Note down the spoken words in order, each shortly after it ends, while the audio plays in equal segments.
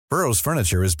Burrow's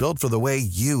furniture is built for the way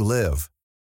you live.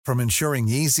 From ensuring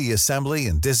easy assembly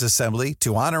and disassembly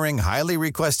to honoring highly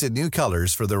requested new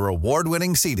colors for their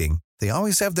award-winning seating, they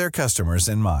always have their customers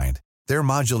in mind. Their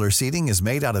modular seating is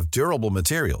made out of durable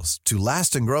materials to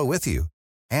last and grow with you.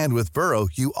 And with Burrow,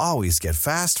 you always get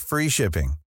fast, free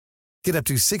shipping. Get up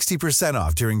to 60%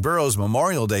 off during Burrow's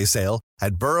Memorial Day sale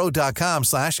at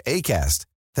burrow.com/ACAST.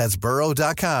 That's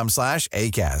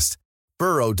burrow.com/ACAST.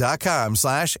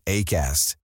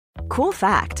 burrow.com/ACAST. Cool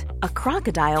fact, a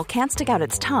crocodile can't stick out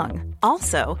its tongue.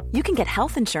 Also, you can get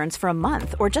health insurance for a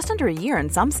month or just under a year in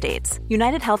some states.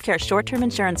 United Healthcare short-term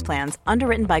insurance plans,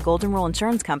 underwritten by Golden Rule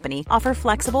Insurance Company, offer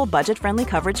flexible, budget-friendly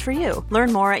coverage for you.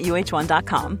 Learn more at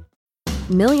uh1.com.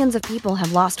 Millions of people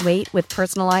have lost weight with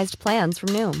personalized plans from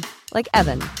Noom. Like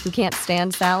Evan, who can't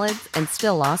stand salads and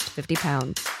still lost 50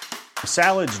 pounds.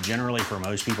 Salads generally for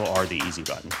most people are the easy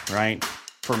button, right?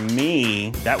 For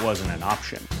me, that wasn't an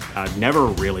option. I never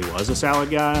really was a salad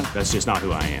guy. That's just not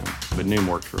who I am. But Noom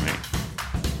worked for me.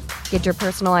 Get your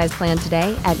personalized plan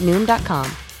today at Noom.com.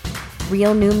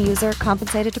 Real Noom user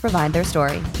compensated to provide their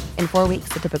story. In 4 weeks,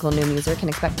 the typical Noom user can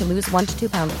expect to lose 1 to 2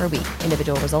 pounds per week.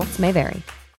 Individual results may vary.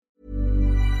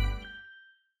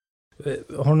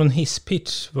 Har du någon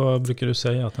hisspitch? Vad brukar du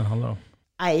säga att den handlar om?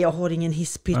 Nej, jag har ingen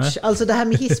hisspitch. Alltså det här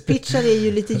med hisspitchar är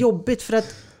ju lite jobbigt för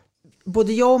att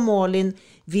både jag och Malin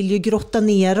vill ju grotta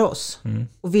ner oss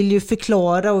och vill ju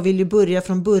förklara och vill ju börja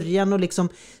från början och liksom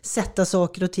sätta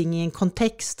saker och ting i en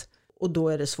kontext. Och då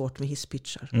är det svårt med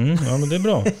hisspitchar. Ja, men det är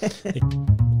bra.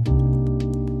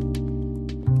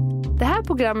 Det här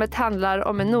programmet handlar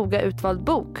om en noga utvald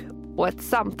bok och ett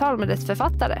samtal med dess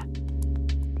författare.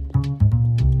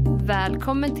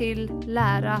 Välkommen till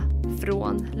Lära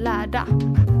från lärda.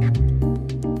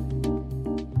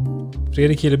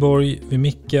 Fredrik Hilleborg vid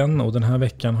micken, och den här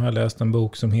veckan har jag läst en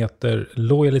bok som heter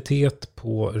Lojalitet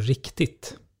på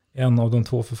riktigt. En av de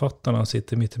 2 författarna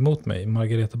sitter mitt emot mig,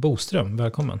 Margareta Boström.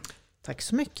 Välkommen. Tack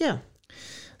så mycket.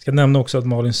 Jag ska nämna också att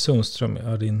Malin Sundström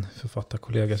är din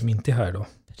författarkollega som inte är här då.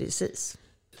 Precis.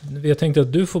 Jag tänkte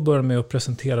att du får börja med att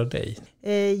presentera dig.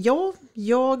 Ja,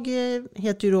 jag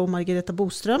heter ju då Margareta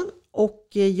Boström och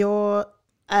jag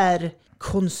är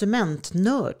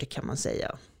konsumentnörd kan man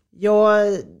säga.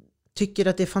 Jag tycker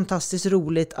att det är fantastiskt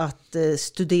roligt att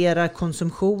studera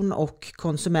konsumtion och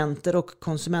konsumenter och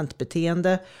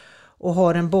konsumentbeteende och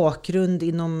har en bakgrund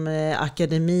inom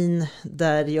akademin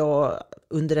där jag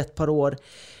under ett par år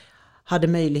hade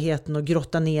möjligheten att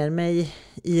grotta ner mig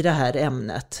i det här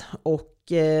ämnet. Och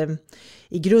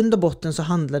i grund och botten så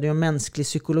handlar det om mänsklig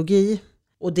psykologi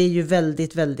och det är ju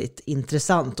väldigt, väldigt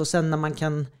intressant. Och sen när man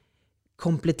kan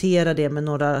komplettera det med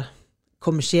några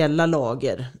kommersiella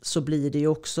lager så blir det ju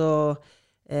också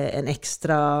en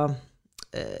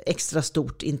extra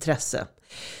stort intresse.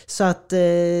 Så att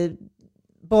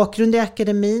bakgrund i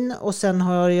akademin och sen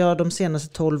har jag de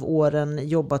senaste 12 åren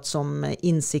jobbat som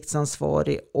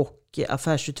insiktsansvarig och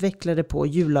affärsutvecklare på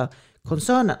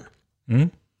Jula-koncernen.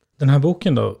 Den här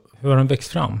boken då, hur har den växt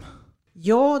fram?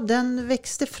 Ja, den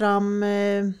växte fram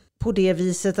på det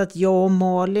viset att jag och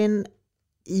Malin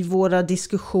i våra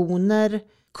diskussioner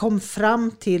kom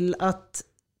fram till att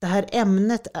det här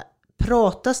ämnet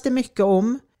pratas det mycket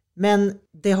om, men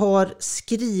det har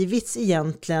skrivits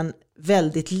egentligen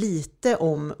väldigt lite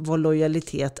om vad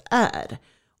lojalitet är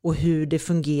och hur det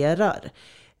fungerar.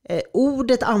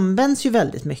 Ordet används ju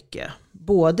väldigt mycket,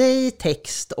 både i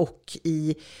text och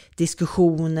i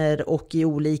diskussioner och i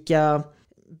olika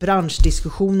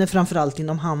branschdiskussioner, framförallt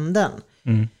inom handeln.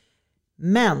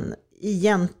 Men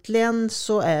egentligen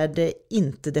så är det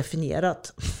inte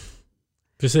definierat.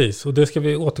 Precis, och det ska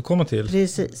vi återkomma till.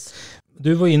 Precis.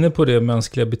 Du var inne på det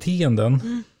mänskliga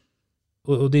beteenden.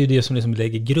 Och det är ju det som liksom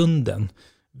lägger grunden.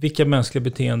 Vilka mänskliga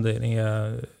beteenden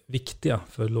är viktiga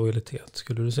för lojalitet,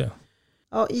 skulle du säga?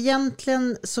 Ja,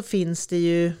 egentligen så finns det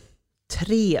ju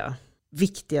 3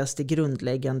 viktigaste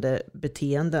grundläggande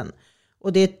beteenden.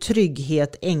 Och det är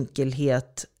trygghet,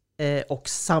 enkelhet och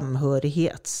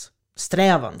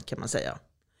samhörighetssträvan kan man säga.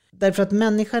 Därför att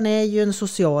människan är ju en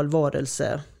social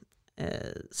varelse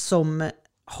som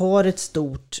har ett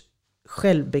stort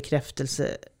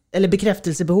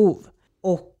bekräftelsebehov.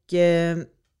 Och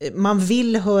man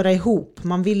vill höra ihop,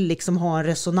 man vill liksom ha en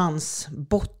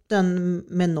resonansbotten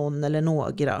med någon eller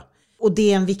några. Och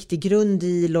det är en viktig grund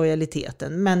i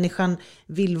lojaliteten. Människan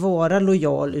vill vara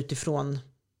lojal utifrån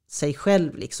sig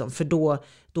själv liksom, för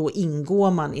då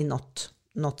ingår man i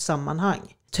något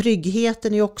sammanhang.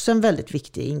 Tryggheten är också en väldigt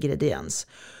viktig ingrediens.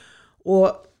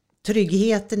 Och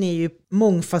tryggheten är ju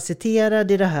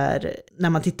mångfacetterad i det här när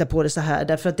man tittar på det så här.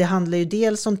 Därför att det handlar ju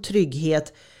dels om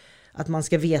trygghet, att man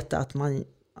ska veta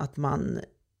att man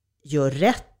gör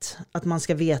rätt, att man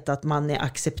ska veta att man är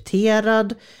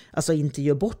accepterad, alltså inte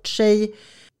gör bort sig,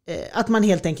 att man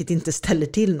helt enkelt inte ställer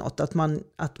till något,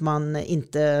 att man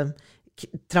inte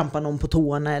trampar någon på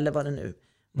tårna eller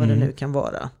vad det nu kan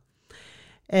vara.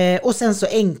 Och sen så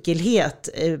enkelhet,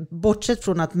 bortsett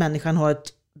från att människan har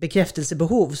ett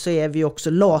bekräftelsebehov så är vi också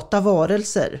lata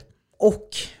varelser och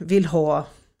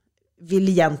vill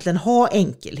egentligen ha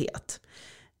enkelhet.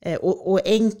 Och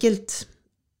enkelt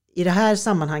i det här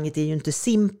sammanhanget är ju inte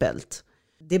simpelt.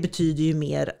 Det betyder ju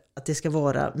mer att det ska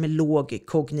vara med låg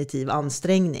kognitiv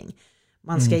ansträngning.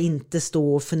 Man ska inte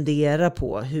stå och fundera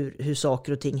på hur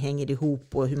saker och ting hänger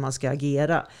ihop och hur man ska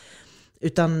agera.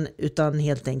 Utan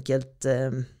helt enkelt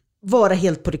vara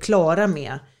helt på det klara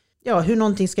med hur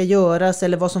någonting ska göras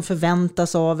eller vad som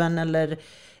förväntas av en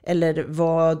eller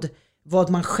vad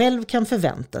man själv kan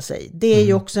förvänta sig. Det är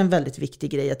ju också en väldigt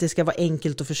viktig grej, att det ska vara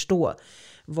enkelt att förstå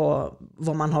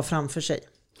vad man har framför sig.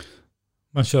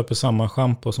 Man köper samma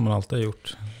shampoo som man alltid har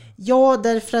gjort. Ja,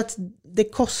 därför att det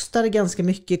kostar ganska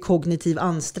mycket kognitiv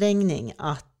ansträngning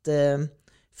att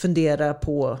fundera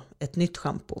på ett nytt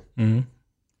shampoo.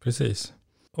 Precis.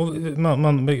 Och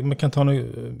man kan ta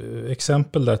några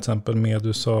exempel där, till exempel med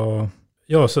du sa,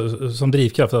 som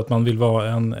drivkraft att man vill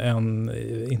vara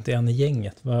inte en i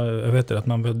gänget. Jag vet inte, att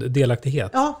man vill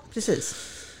delaktighet. Ja, precis.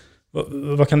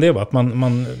 Vad kan det vara? Att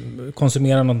man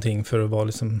konsumerar någonting för att vara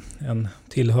liksom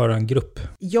tillhöra en grupp?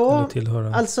 Ja,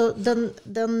 alltså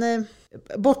den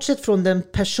bortsett från den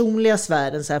personliga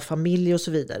sfären, så här familj och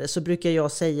så vidare, så brukar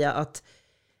jag säga att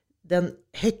den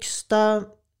högsta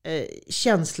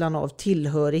känslan av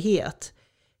tillhörighet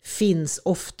finns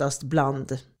oftast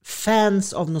bland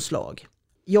fans av något slag.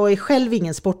 Jag är själv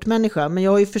ingen sportmänniska, men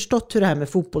jag har ju förstått hur det här med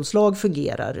fotbollslag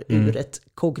fungerar ur ett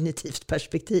kognitivt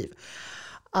perspektiv.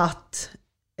 Att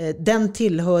den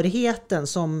tillhörigheten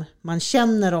som man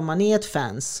känner om man är ett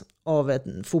fans av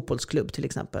en fotbollsklubb till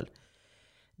exempel,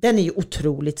 den är ju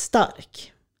otroligt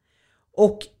stark.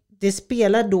 Och det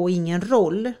spelar då ingen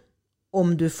roll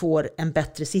om du får en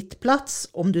bättre sittplats,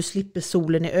 om du slipper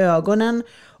solen i ögonen,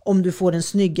 om du får en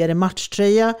snyggare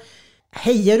matchtröja.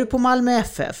 Hejar du på Malmö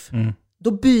FF,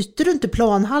 då byter du inte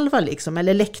planhalva liksom,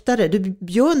 eller läktare. Du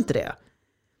gör inte det.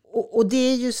 Och det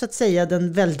är ju så att säga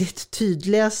den väldigt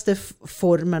tydligaste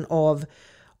formen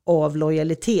av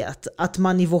lojalitet. Att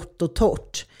man i vått och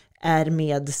torrt är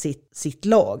med sitt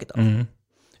lag då.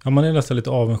 Ja, man är nästan lite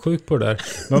avundsjuk på det där.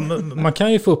 Man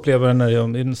kan ju få uppleva det när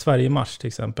det är en Sverige-match till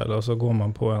exempel. Och så går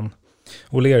man på en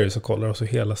O'Learys och kollar och så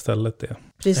hela stället det.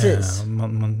 Precis.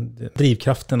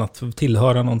 Drivkraften att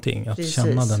tillhöra någonting, att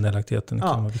känna den delaktigheten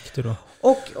kan vara viktig då.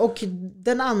 Och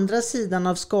den andra sidan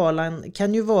av skalan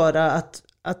kan ju vara att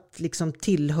liksom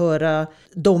tillhöra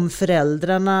de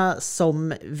föräldrarna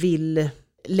som vill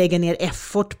lägga ner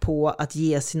effort på att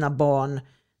ge sina barn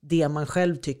det man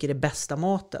själv tycker är bästa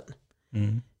maten.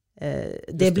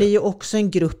 Det blir ju också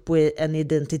en grupp och en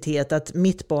identitet att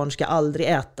mitt barn ska aldrig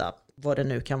äta vad det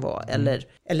nu kan vara.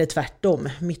 Eller tvärtom,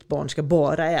 mitt barn ska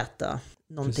bara äta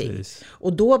någonting. Precis.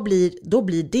 Och då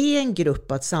blir det en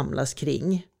grupp att samlas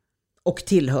kring och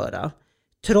tillhöra.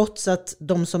 Trots att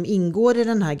de som ingår i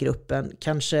den här gruppen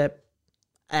kanske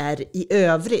är i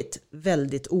övrigt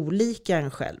väldigt olika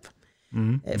en själv.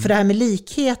 För det här med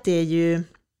likhet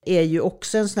är ju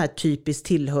också en sån här typisk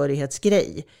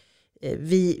tillhörighetsgrej.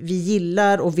 Vi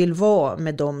gillar och vill vara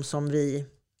med dem som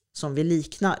vi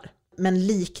liknar. Men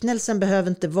liknelsen behöver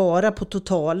inte vara på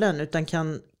totalen utan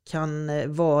kan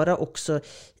vara också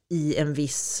i en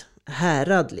viss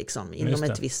härad liksom, inom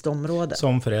ett visst område.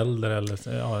 Som förälder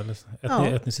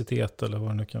eller etnicitet eller vad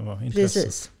det nu kan vara.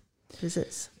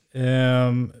 Precis.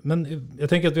 Men jag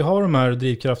tänker att vi har de här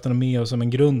drivkrafterna med oss som en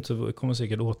grund, så vi kommer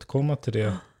säkert återkomma till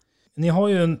det. Ni har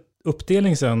ju en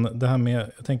uppdelning sen, det här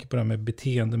med, jag tänker på det här med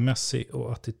beteendemässig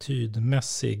och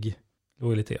attitydmässig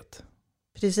lojalitet.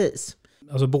 Precis.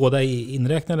 Alltså båda är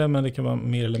inräknade, men det kan vara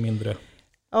mer eller mindre.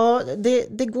 Ja,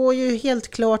 det går ju helt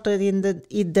klart att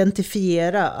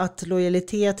identifiera att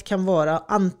lojalitet kan vara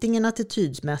antingen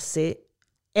attitydsmässig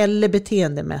eller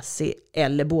beteendemässig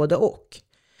eller både och.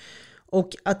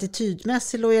 Och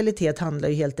attitydmässig lojalitet handlar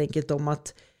ju helt enkelt om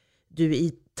att du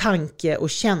i tanke och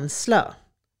känsla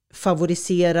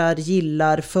favoriserar,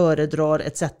 gillar, föredrar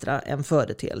etc. en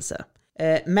företeelse.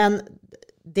 Men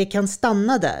det kan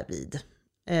stanna där vid.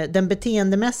 Den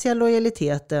beteendemässiga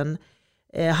lojaliteten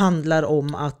handlar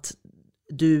om att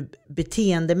du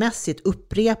beteendemässigt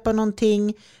upprepar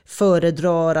någonting,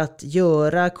 föredrar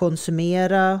att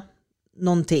konsumera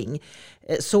någonting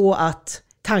så att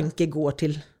tanke går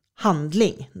till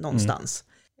handling någonstans.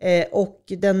 Och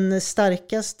den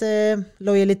starkaste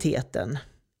lojaliteten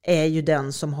är ju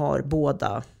den som har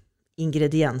båda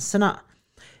ingredienserna.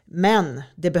 Men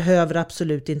det behöver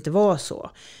absolut inte vara så.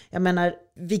 Jag menar,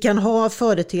 vi kan ha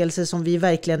företeelser som vi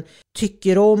verkligen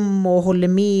tycker om och håller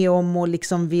med om och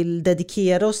liksom vill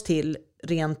dedikera oss till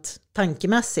rent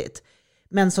tankemässigt.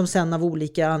 Men som sen av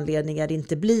olika anledningar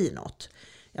inte blir något.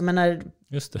 Jag menar...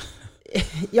 Just det.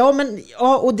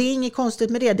 Ja, och det är inget konstigt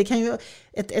med det. Det kan ju,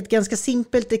 ett ganska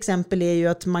simpelt exempel är ju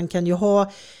att man kan ju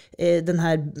ha den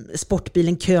här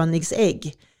sportbilen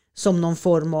Koenigsegg som någon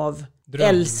form av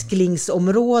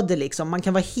älsklingsområde liksom. Man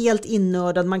kan vara helt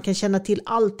innördad, man kan känna till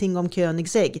allting om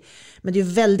Koenigsegg. Men det är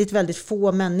väldigt, väldigt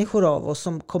få människor av oss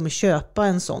som kommer köpa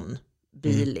en sån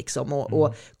bil liksom,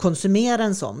 och konsumera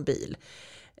en sån bil.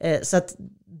 Så att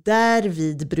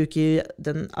därvid brukar ju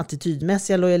den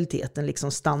attitydmässiga lojaliteten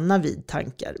liksom stanna vid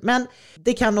tankar. Men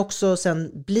det kan också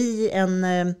sen bli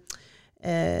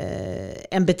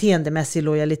en beteendemässig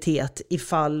lojalitet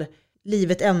ifall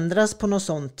livet ändras på något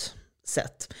sånt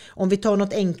sätt. Om vi tar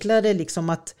något enklare, liksom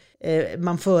att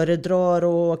man föredrar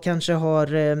och kanske har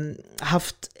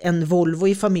haft en Volvo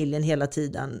i familjen hela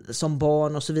tiden som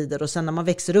barn och så vidare. Och sen när man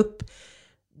växer upp,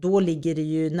 då ligger det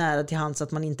ju nära till hands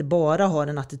att man inte bara har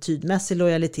en attitydmässig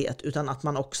lojalitet utan att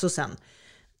man också sen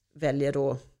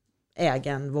väljer att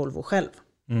äga en Volvo själv.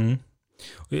 Mm.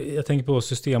 Jag tänker på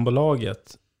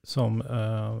Systembolaget som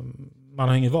man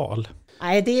har inget val.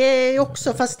 Nej, det är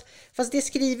också, fast det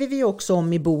skriver vi också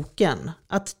om i boken.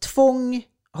 Att tvång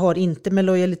har inte med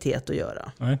lojalitet att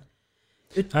göra.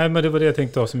 Nej, men det var det jag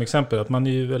tänkte ha som exempel. Att man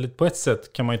är ju väldigt, på ett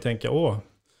sätt kan man ju tänka,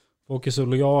 folk är så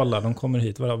lojala, de kommer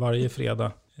hit varje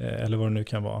fredag. Eller vad det nu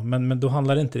kan vara. Men då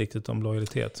handlar det inte riktigt om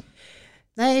lojalitet.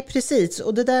 Nej, precis.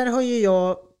 Och det där har ju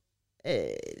jag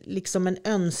liksom en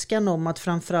önskan om att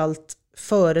framförallt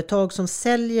företag som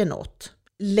säljer något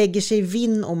lägger sig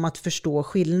vinn om att förstå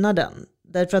skillnaden.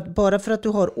 Därför att bara för att du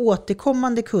har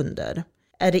återkommande kunder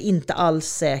är det inte alls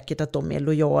säkert att de är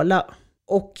lojala.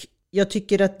 Och jag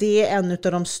tycker att det är en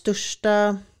av de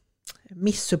största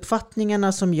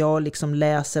missuppfattningarna som jag liksom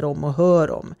läser om och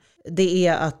hör om. Det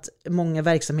är att många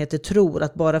verksamheter tror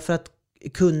att bara för att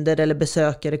kunder eller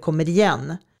besökare kommer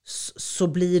igen så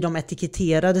blir de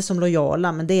etiketterade som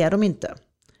lojala, men det är de inte.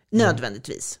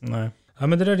 Nödvändigtvis. Nej. Ja,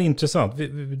 men det där är intressant.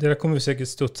 Det där kommer vi säkert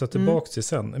studsa tillbaka till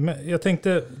sen. Men jag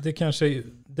tänkte, det kanske är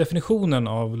definitionen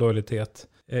av lojalitet.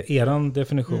 Eran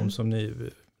definition som ni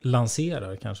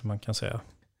lanserar, kanske man kan säga.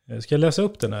 Ska jag läsa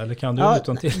upp den eller kan du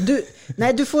utan till?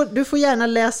 Du får gärna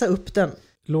läsa upp den.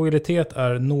 Lojalitet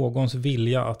är någons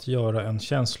vilja att göra en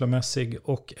känslomässig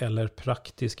och eller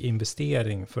praktisk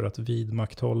investering för att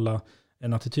vidmakthålla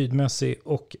en attitydmässig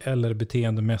och eller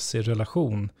beteendemässig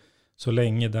relation så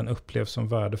länge den upplevs som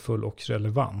värdefull och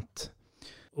relevant.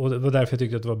 Och det var därför jag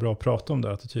tyckte att det var bra att prata om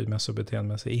det, attitydmässig och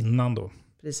beteendemässig innan då.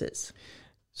 Precis.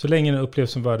 Så länge den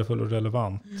upplevs som värdefull och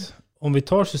relevant. Om vi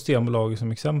tar Systembolaget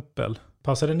som exempel,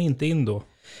 passar den inte in då?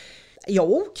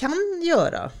 Jo, kan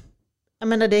göra. Jag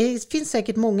menar, det finns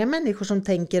säkert många människor som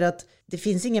tänker att det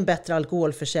finns ingen bättre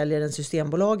alkoholförsäljare än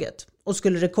Systembolaget. Och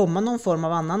skulle det komma någon form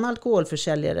av annan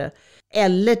alkoholförsäljare,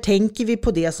 eller tänker vi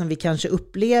på det som vi kanske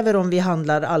upplever om vi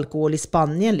handlar alkohol i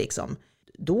Spanien liksom,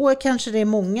 då kanske det är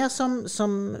många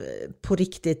som på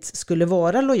riktigt skulle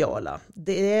vara lojala.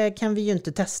 Det kan vi ju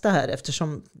inte testa här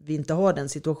eftersom vi inte har den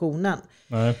situationen.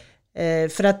 Nej.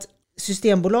 För att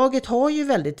Systembolaget har ju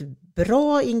väldigt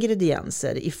bra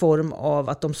ingredienser i form av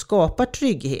att de skapar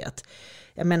trygghet.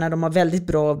 Jag menar, de har väldigt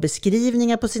bra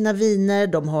beskrivningar på sina viner.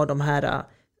 De har de här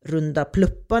runda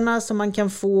plupparna som man kan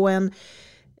få en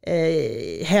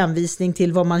hänvisning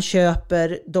till vad man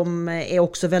köper. De är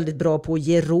också väldigt bra på att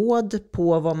ge råd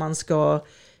på vad man ska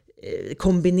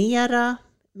kombinera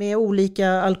med olika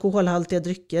alkoholhaltiga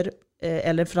drycker.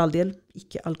 Eller för all del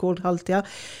icke-alkoholhaltiga.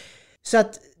 Så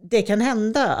att det kan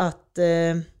hända att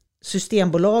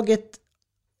Systembolaget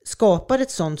skapar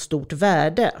ett sånt stort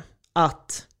värde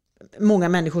att många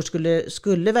människor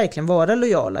skulle verkligen vara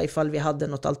lojala ifall vi hade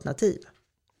något alternativ.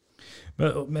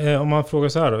 Men om man frågar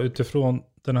så här då, utifrån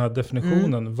den här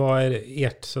definitionen, vad är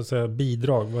ert så att säga,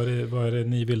 bidrag? Vad är det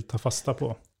ni vill ta fasta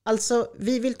på? Alltså,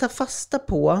 vi vill ta fasta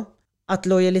på att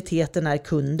lojaliteten är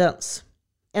kundens.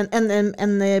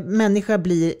 En människa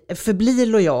förblir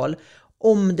lojal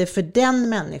om det för den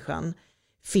människan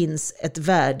finns ett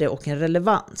värde och en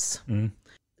relevans.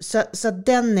 Så att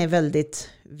den är väldigt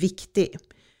viktig.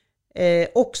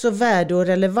 Också värde och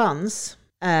relevans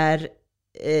är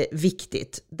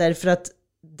viktigt. Därför att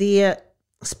det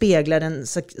speglar en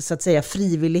så att säga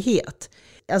frivillighet.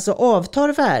 Alltså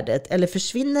avtar värdet eller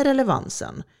försvinner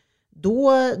relevansen,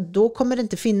 då kommer det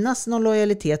inte finnas någon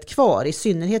lojalitet kvar. I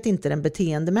synnerhet inte den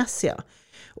beteendemässiga.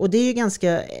 Och det är ju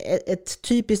ganska ett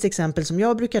typiskt exempel som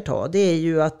jag brukar ta. Det är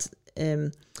ju att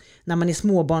när man är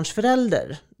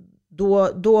småbarnsförälder,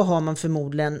 då har man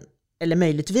förmodligen, eller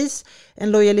möjligtvis,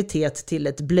 en lojalitet till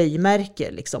ett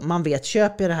blöjmärke. Liksom. Man vet,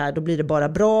 köper jag det här, då blir det bara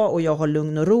bra och jag har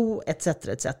lugn och ro, etc.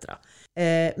 etc.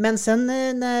 Men sen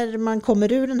när man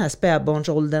kommer ur den här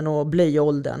spädbarnsåldern och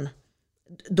blöjåldern,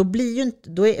 då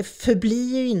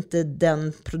förblir ju inte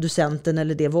den producenten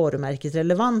eller det varumärket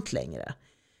relevant längre.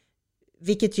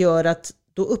 Vilket gör att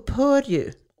då upphör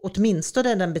ju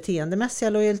åtminstone den beteendemässiga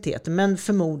lojaliteten, men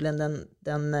förmodligen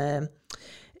den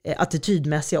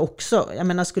attitydmässiga också. Jag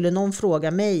menar, skulle någon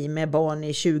fråga mig med barn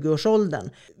i 20-årsåldern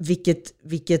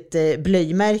vilket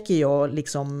blöjmärke jag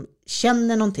liksom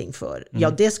känner någonting för, ja,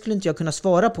 det skulle inte jag kunna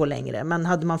svara på längre. Men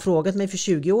hade man frågat mig för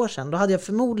 20 år sedan, då hade jag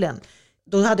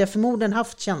förmodligen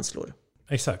haft känslor.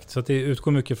 Exakt, så att det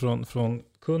utgår mycket från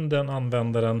kunden,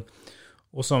 användaren,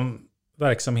 och som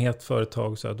verksamhet,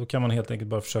 företag, så här, då kan man helt enkelt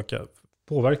bara försöka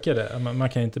påverka det. Man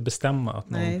kan inte bestämma att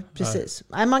någon... Nej, precis.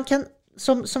 Nej, man kan,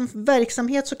 som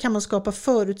verksamhet så kan man skapa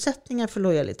förutsättningar för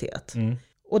lojalitet.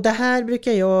 Och det här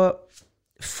brukar jag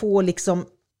få liksom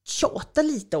tjata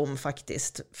lite om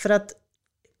faktiskt. För att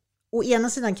å ena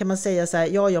sidan kan man säga så här,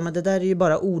 ja men det där är ju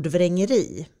bara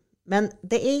ordvrängeri. Men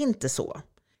det är inte så.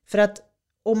 För att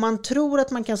om man tror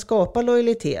att man kan skapa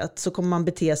lojalitet så kommer man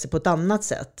bete sig på ett annat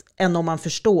sätt än om man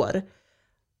förstår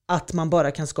att man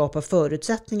bara kan skapa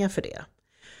förutsättningar för det.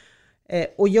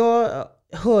 Och jag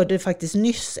hörde faktiskt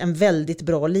nyss en väldigt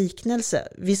bra liknelse.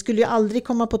 Vi skulle ju aldrig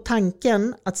komma på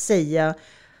tanken att säga,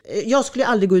 jag skulle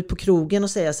aldrig gå ut på krogen och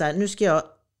säga så här,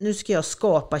 nu ska jag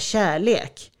skapa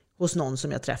kärlek hos någon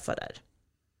som jag träffar där.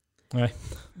 Nej.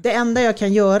 Det enda jag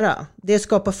kan göra, det är att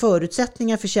skapa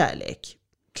förutsättningar för kärlek.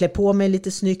 Klä på mig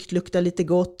lite snyggt, lukta lite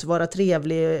gott, vara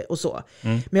trevlig och så.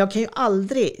 Men jag kan ju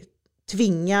aldrig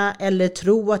tvinga eller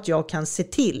tro att jag kan se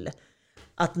till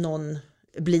att någon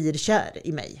blir kär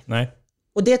i mig. Nej.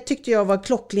 Och det tyckte jag var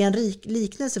klockligen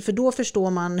liknelse, för då förstår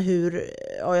man hur,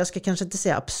 ja, jag ska kanske inte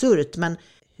säga absurt, men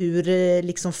hur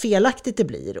liksom felaktigt det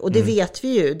blir. Och det vet vi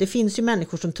ju. Det finns ju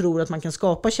människor som tror att man kan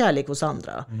skapa kärlek hos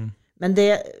andra.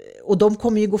 Men och de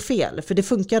kommer ju gå fel, för det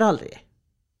funkar aldrig.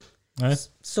 Nej.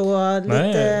 Så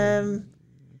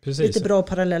lite bra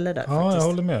paralleller där. Ja, faktiskt. Jag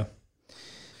håller med.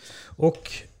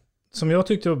 Och som jag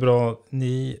tyckte var bra,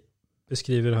 ni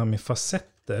beskriver det här med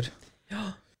facetter.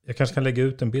 Ja. Jag kanske kan lägga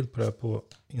ut en bild på det här på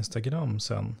Instagram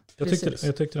sen. Jag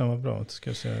tyckte den var bra. Ska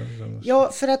jag säga.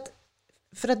 Ja,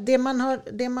 för att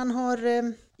det man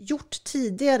har gjort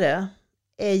tidigare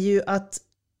är ju att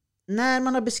när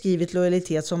man har beskrivit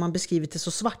lojalitet så har man beskrivit det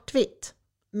så svartvitt.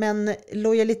 Men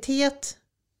lojalitet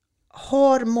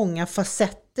har många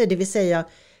facetter, det vill säga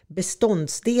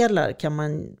beståndsdelar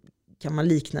kan man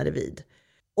likna det vid.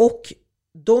 Och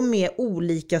de är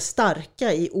olika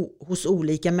starka hos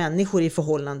olika människor i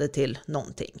förhållande till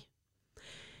någonting.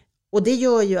 Och det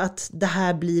gör ju att det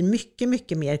här blir mycket,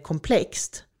 mycket mer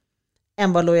komplext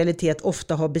än vad lojalitet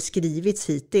ofta har beskrivits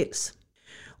hittills.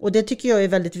 Och det tycker jag är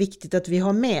väldigt viktigt att vi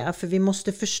har med, för vi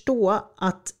måste förstå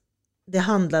att det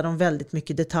handlar om väldigt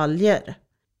mycket detaljer.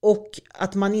 Och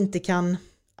att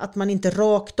man inte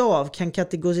rakt av kan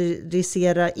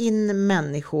kategorisera in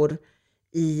människor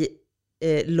i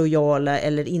lojala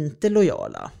eller inte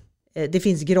lojala. Det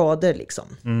finns grader liksom.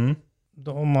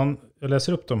 Om jag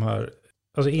läser upp de här,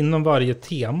 alltså inom varje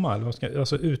tema,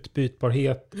 alltså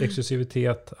utbytbarhet,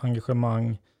 exklusivitet,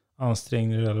 engagemang,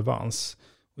 ansträngning, relevans.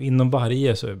 Och inom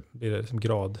varje så blir det liksom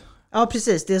grad. Ja,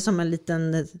 precis. Det är som en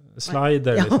liten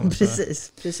slider. Ja, liksom,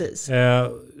 precis.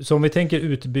 Så om vi tänker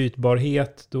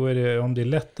utbytbarhet, då är det om det är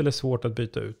lätt eller svårt att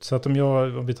byta ut. Så att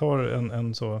om vi tar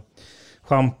en så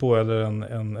shampoo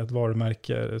eller ett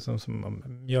varumärke som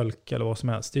mjölk eller vad som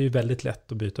helst, det är ju väldigt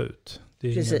lätt att byta ut. Det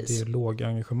är låg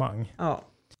engagemang. Ja.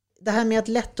 Det här med att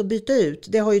lätt att byta ut,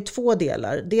 det har ju två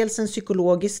delar. Dels en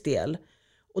psykologisk del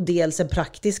och dels en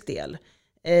praktisk del.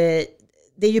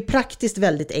 Det är ju praktiskt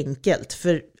väldigt enkelt,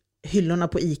 för hyllorna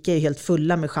på ICA är ju helt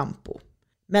fulla med shampoo.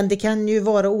 Men det kan ju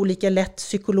vara olika lätt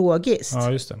psykologiskt.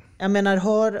 Ja, just det. Jag menar,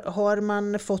 har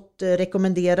man fått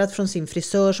rekommenderat från sin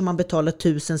frisör som man betalar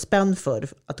 1000 spänn för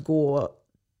att gå och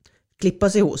klippa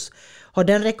sig hos. Har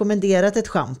den rekommenderat ett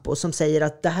shampoo som säger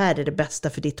att det här är det bästa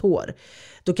för ditt hår,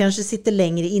 då kanske sitter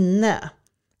längre inne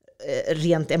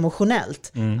rent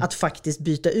emotionellt att faktiskt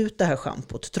byta ut det här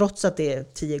schampot, trots att det är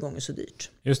 10 gånger så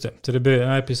dyrt. Just det. Så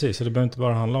precis. Så det behöver inte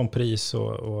bara handla om pris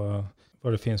och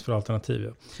vad det finns för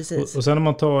alternativ. Precis. Och sen om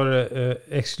man tar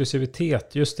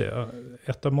exklusivitet, just det.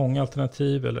 Ett av många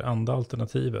alternativ eller andra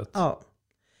alternativet.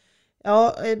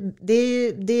 Ja, det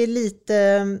är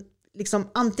lite liksom,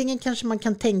 antingen kanske man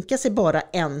kan tänka sig bara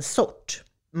en sort.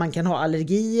 Man kan ha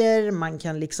allergier, man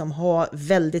kan liksom ha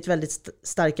väldigt, väldigt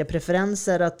starka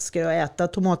preferenser. Att ska jag äta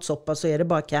tomatsoppa så är det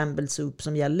bara Campbell Soup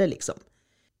som gäller liksom.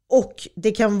 Och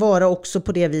det kan vara också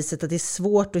på det viset att det är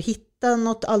svårt att hitta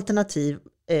något alternativ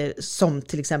som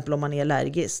till exempel om man är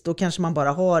allergisk. Då kanske man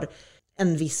bara har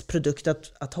en viss produkt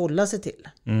att hålla sig till.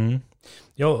 Mm.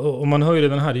 Ja, och man hör ju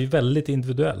den här, det är ju väldigt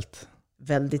individuellt.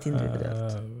 Väldigt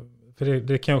individuellt. För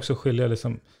det kan ju också skilja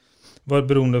liksom, vad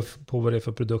beroende på vad det är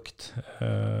för produkt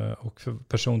och för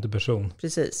person till person.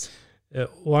 Precis.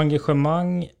 Och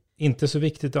engagemang, inte så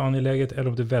viktigt och angeläget, eller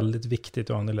om det är väldigt viktigt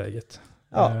och angeläget.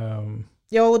 Ja,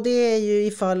 ja, och det är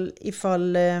ju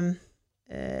ifall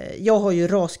jag har ju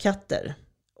raskatter.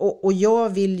 Och jag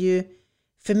vill ju,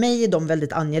 för mig är de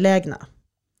väldigt angelägna.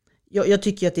 Jag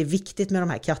tycker att det är viktigt med de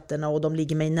här katterna och de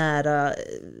ligger mig nära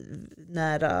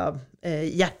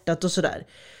hjärtat och sådär.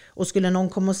 Och skulle någon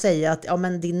komma och säga att ja,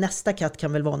 men din nästa katt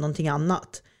kan väl vara någonting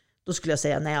annat. Då skulle jag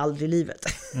säga nej, aldrig i livet.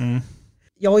 Mm.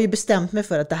 Jag har ju bestämt mig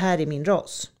för att det här är min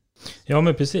ras. Ja,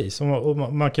 men precis. Och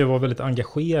man kan ju vara väldigt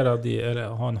engagerad i, eller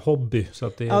ha en hobby. Så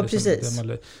att det är ja, liksom, precis.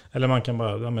 Eller man kan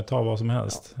bara ta vad som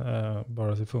helst.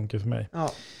 Bara det funkar för mig.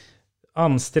 Ja.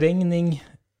 Ansträngning,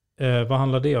 vad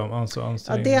handlar det om? Alltså,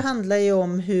 ja, det handlar ju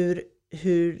om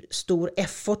hur stor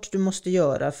effort du måste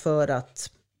göra för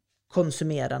att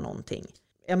konsumera någonting.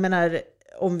 Jag menar,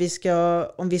 om vi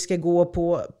ska gå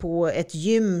på ett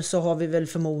gym så har vi väl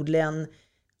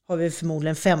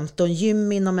förmodligen 15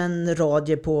 gym inom en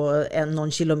radie på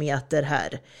någon kilometer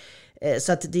här.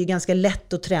 Så att det är ganska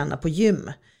lätt att träna på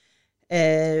gym.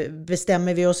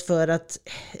 Bestämmer vi oss för att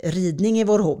ridning är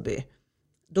vår hobby,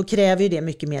 då kräver ju det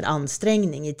mycket mer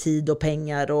ansträngning i tid och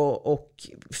pengar och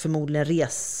förmodligen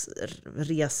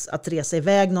att resa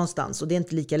iväg någonstans. Och det är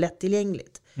inte lika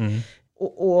lättillgängligt. Mm.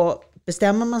 Och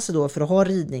bestämmer man sig då för att ha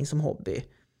ridning som hobby,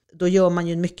 då gör man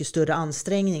ju en mycket större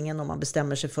ansträngning än om man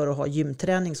bestämmer sig för att ha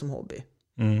gymträning som hobby.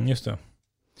 Mm, just det.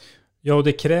 Ja, och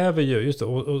det kräver ju, just det,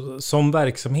 och som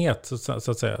verksamhet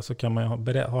så att säga, så kan man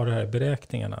ha det här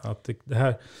beräkningarna. Att det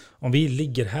här, om vi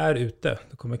ligger här ute,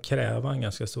 det kommer kräva en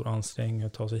ganska stor ansträngning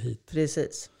att ta sig hit.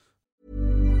 Precis.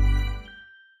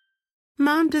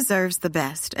 Mom deserves the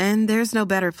best, and there's no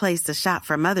better place to shop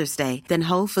for Mother's Day than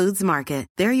Whole Foods Market.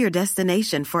 They're your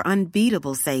destination for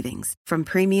unbeatable savings, from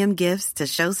premium gifts to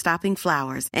show-stopping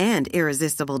flowers and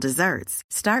irresistible desserts.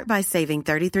 Start by saving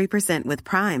 33% with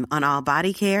Prime on all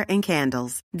body care and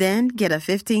candles. Then get a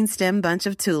 15-stem bunch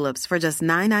of tulips for just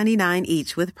 $9.99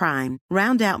 each with Prime.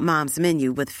 Round out Mom's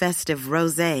menu with festive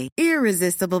rosé,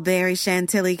 irresistible berry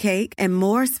chantilly cake, and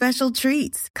more special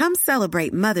treats. Come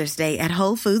celebrate Mother's Day at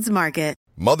Whole Foods Market.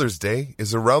 Mother's Day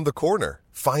is around the corner.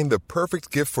 Find the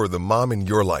perfect gift for the mom in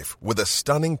your life with a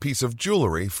stunning piece of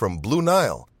jewelry from Blue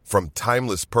Nile. From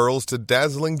timeless pearls to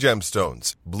dazzling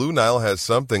gemstones, Blue Nile has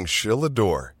something she'll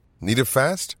adore. Need it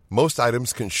fast? Most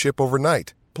items can ship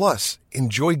overnight. Plus,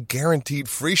 enjoy guaranteed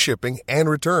free shipping and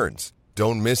returns.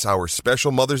 Don't miss our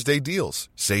special Mother's Day deals.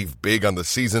 Save big on the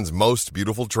season's most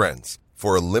beautiful trends.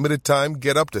 For a limited time,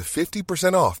 get up to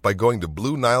 50% off by going to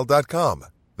BlueNile.com.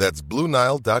 That's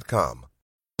BlueNile.com.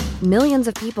 Millions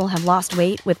of people have lost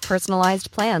weight with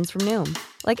personalized plans from Noom.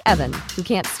 Like Evan, who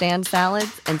can't stand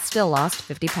salads and still lost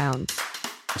 50 pounds.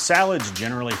 Salads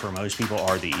generally for most people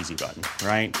are the easy button,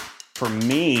 right? For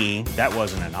me, that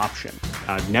wasn't an option.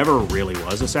 I never really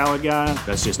was a salad guy.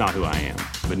 That's just not who I am.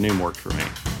 But Noom worked for me.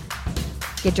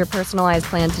 Get your personalized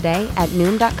plan today at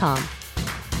Noom.com.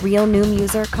 Real Noom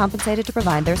user compensated to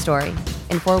provide their story.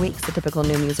 In 4 weeks, the typical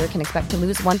Noom user can expect to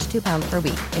lose 1 to 2 pounds per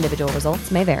week. Individual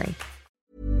results may vary.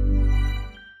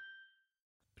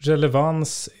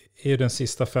 Relevans är ju den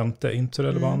sista femte. Inte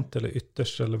relevant eller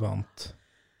ytterst relevant.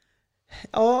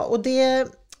 Ja, och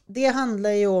det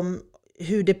handlar ju om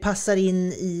hur det passar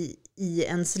in i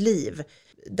ens liv.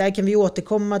 Där kan vi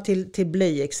återkomma till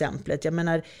blöjexemplet. Jag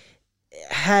menar,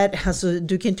 här, alltså,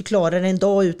 du kan inte klara dig en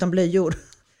dag utan blöjor.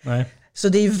 Nej. Så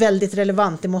det är ju väldigt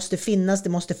relevant. Det måste finnas, det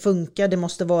måste funka, det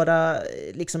måste vara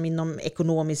liksom inom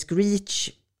ekonomisk reach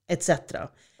etc.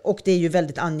 Och det är ju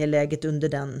väldigt angeläget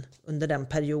under den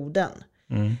perioden.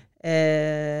 Mm.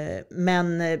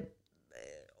 Men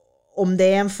om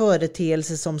det är en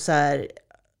företeelse som så här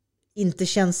inte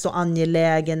känns så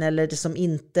angelägen eller det som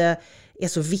inte är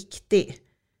så viktig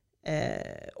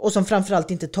och som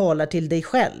framförallt inte talar till dig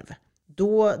själv,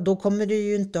 då kommer du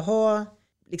ju inte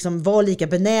vara lika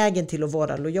benägen till att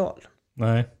vara lojal.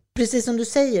 Nej. Precis som du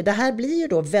säger, det här blir ju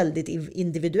då väldigt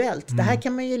individuellt. Det här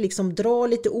kan man ju liksom dra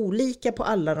lite olika på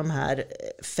alla de här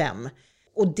 5.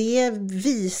 Och det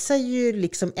visar ju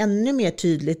liksom ännu mer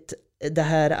tydligt det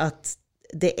här att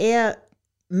det är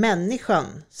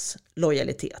människans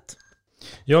lojalitet.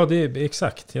 Ja, det är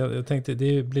exakt. Jag tänkte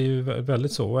det blir ju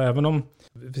väldigt så. Och även om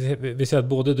vi ser att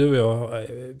både du och jag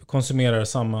konsumerar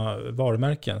samma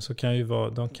varumärken, så kan ju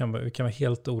de kan vara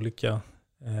helt olika,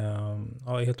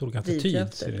 helt olika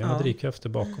attityder. Ja, drivkrafter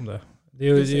bakom det. Det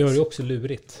gör ju också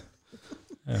lurigt.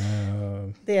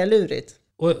 Det är lurigt.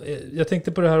 Och jag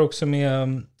tänkte på det här också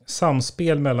med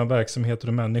samspel mellan verksamheter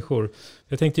och människor.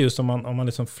 Jag tänkte just om man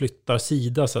liksom flyttar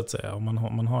sida så att säga, om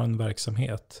man har en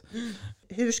verksamhet.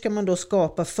 Hur ska man då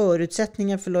skapa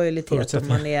förutsättningar för lojalitet om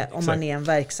man är en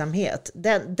verksamhet?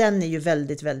 Den är ju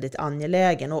väldigt, väldigt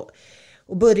angelägen. Och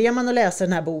börjar man att läsa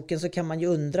den här boken så kan man ju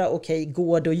undra, okej,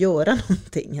 går det att göra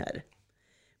någonting här?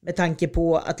 Med tanke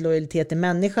på att lojalitet är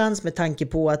människans, med tanke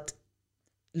på att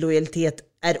lojalitet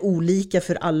är olika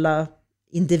för alla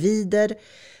individer,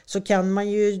 så kan man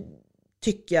ju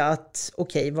tycka att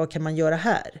okej, vad kan man göra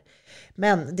här?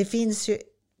 Men det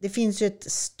finns ju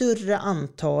ett större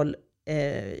antal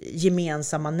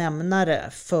gemensamma nämnare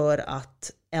för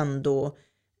att ändå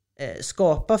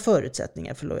skapa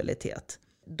förutsättningar för lojalitet.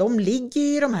 De ligger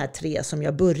ju i de här 3 som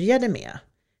jag började med.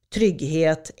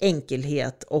 Trygghet,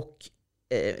 enkelhet och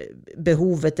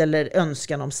behovet eller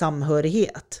önskan om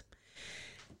samhörighet.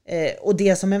 Och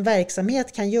det som en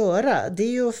verksamhet kan göra, det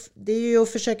är ju att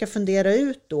försöka fundera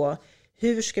ut då,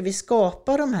 hur ska vi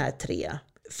skapa de här 3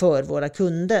 för våra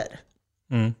kunder?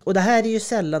 Och det här är ju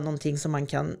sällan någonting som man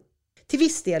kan, till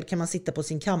viss del kan man sitta på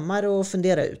sin kammare och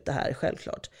fundera ut det här,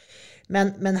 självklart.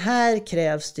 Men här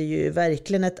krävs det ju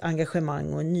verkligen ett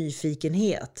engagemang och en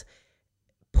nyfikenhet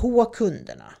på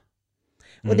kunderna.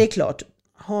 Och det är klart,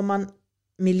 har man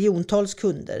miljontals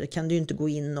kunder kan du ju inte gå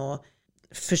in och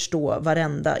förstå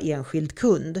varenda enskild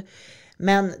kund.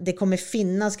 Men det kommer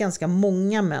finnas ganska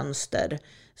många mönster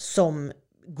som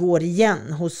går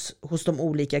igen hos de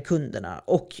olika kunderna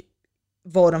och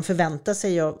vad de förväntar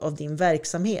sig av din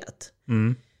verksamhet.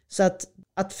 Så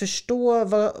att förstå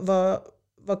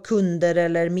vad kunder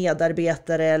eller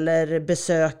medarbetare eller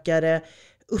besökare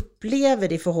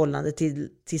upplever i förhållande till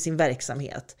sin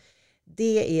verksamhet,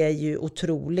 det är ju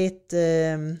otroligt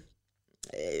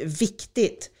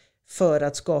viktigt för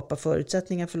att skapa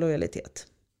förutsättningar för lojalitet.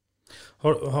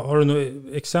 Har du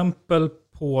några exempel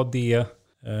på det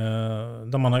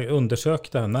där man har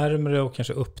undersökt det här närmare och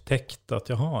kanske upptäckt att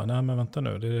vänta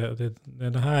nu,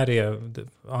 det här är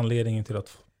anledningen till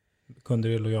att kunder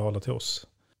är lojala till oss?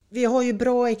 Vi har ju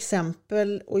bra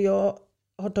exempel och jag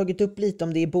har tagit upp lite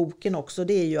om det i boken också.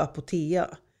 Det är ju Apotea.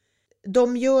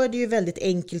 De gör det ju väldigt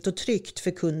enkelt och tryggt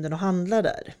för kunden att handla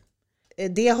där.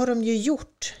 Det har de ju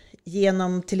gjort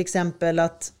genom till exempel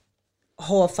att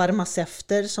ha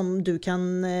farmaceuter som du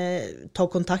kan ta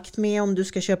kontakt med om du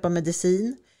ska köpa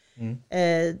medicin.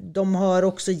 De har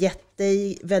också gett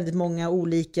dig väldigt många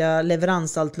olika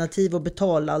leveransalternativ och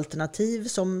betalalternativ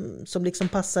som liksom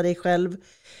passar dig själv.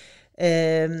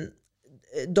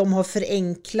 De har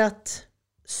förenklat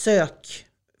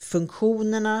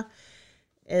sökfunktionerna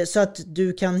så att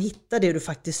du kan hitta det du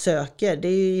faktiskt söker. Det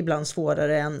är ju ibland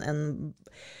svårare än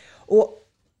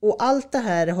och allt det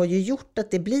här har ju gjort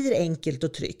att det blir enkelt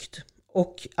och tryggt.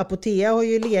 Och Apotea har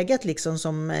ju legat liksom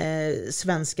som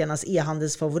svenskarnas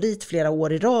e-handelsfavorit flera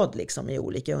år i rad liksom i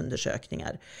olika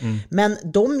undersökningar. Men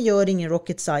de gör ingen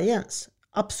rocket science.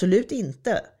 Absolut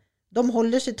inte. De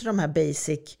håller sig till de här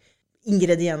basic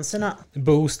ingredienserna.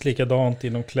 Boost likadant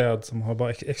inom kläd som har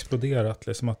bara exploderat.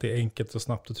 Liksom att det är enkelt och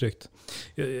snabbt och tryggt.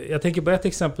 Jag tänker på ett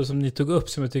exempel som ni tog upp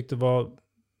som jag tyckte var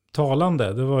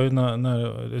talande. Det var ju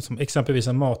när liksom, exempelvis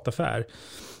en mataffär.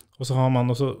 Och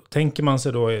så tänker man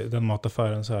sig då i den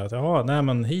mataffären så här att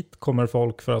men hit kommer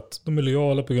folk för att de är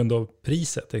lojala på grund av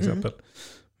priset till exempel.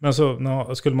 Men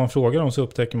så skulle man fråga dem så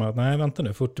upptäcker man att nej, vänta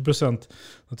nu, 40%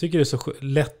 de tycker det är så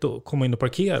lätt att komma in och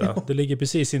parkera. Ja. Det ligger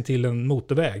precis intill en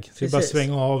motorväg. Så det är bara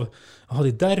svänga av. Det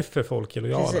är därför folk är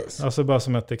lojala. Alltså bara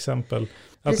som ett exempel.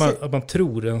 Att man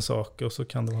tror en sak och så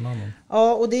kan det vara en annan.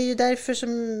 Ja, och det är ju därför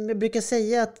som jag brukar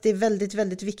säga att det är väldigt,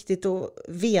 väldigt viktigt att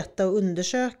veta och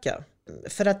undersöka.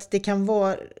 För att det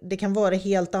kan vara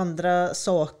helt andra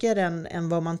saker än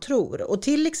vad man tror. Och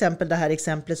till exempel det här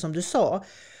exemplet som du sa.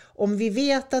 Om vi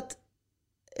vet att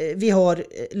vi har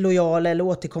lojala eller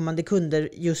återkommande kunder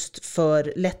just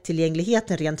för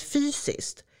lättillgängligheten rent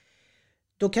fysiskt.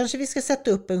 Då kanske vi ska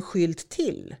sätta upp en skylt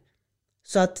till.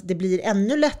 Så att det blir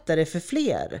ännu lättare för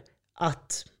fler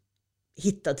att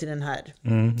hitta till den här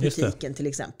butiken till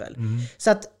exempel.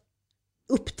 Så att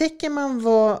upptäcker man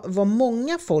vad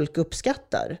många folk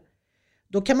uppskattar,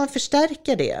 då kan man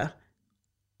förstärka det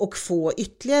och få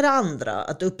ytterligare andra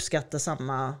att uppskatta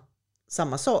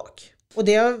samma sak. Och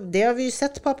det har vi ju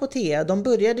sett på Apotea. De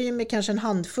började ju med kanske en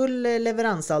handfull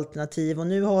leveransalternativ och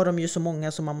nu har de ju så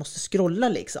många som man måste scrolla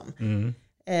liksom.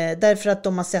 Därför att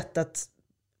de har sett att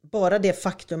bara det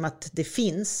faktum att det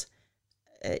finns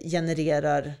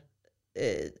genererar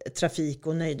trafik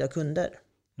och nöjda kunder.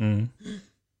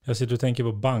 Jag sitter och tänker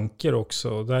på banker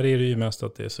också. Där är det ju mest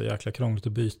att det är så jäkla krångligt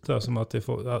att byta. Som att det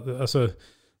får, alltså,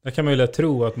 där kan man ju lätt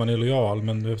tro att man är lojal.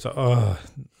 Men, det är så,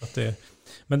 att det,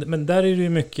 men där är det ju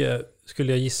mycket,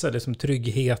 skulle jag gissa, det som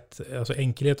trygghet, alltså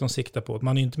enkelhet de siktar på.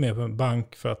 Man är ju inte med på en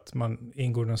bank för att man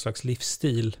ingår i någon slags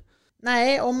livsstil.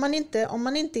 Nej, om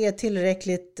man inte är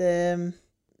tillräckligt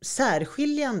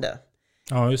särskiljande.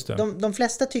 Ja, just det. De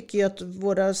flesta tycker ju att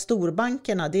våra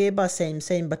storbankerna, det är bara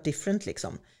same but different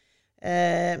liksom.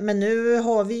 Men nu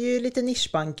har vi ju lite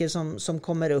nischbanker som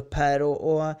kommer upp här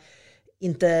och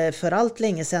inte för allt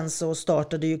länge sedan så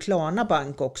startade ju Klarna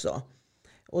Bank också.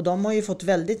 Och de har ju fått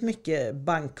väldigt mycket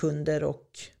bankkunder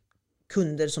och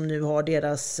kunder som nu har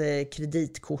deras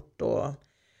kreditkort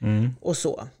och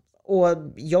så. Och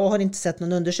jag har inte sett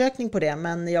någon undersökning på det,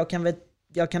 men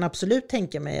jag kan absolut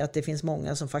tänka mig att det finns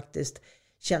många som faktiskt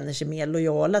känner sig mer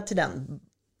lojala till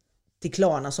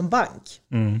Klarna som bank.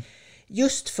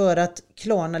 Just för att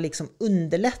Klarna liksom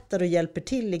underlättar och hjälper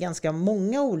till i ganska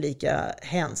många olika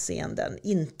hänseenden.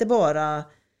 Inte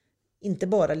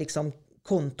bara liksom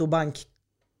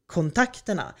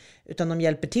kontobankkontakterna, utan de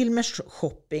hjälper till med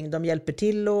shopping, de hjälper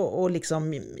till att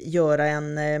liksom göra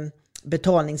en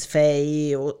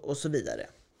betalningsfej och så vidare.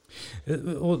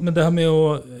 Men det här med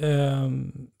att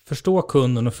förstå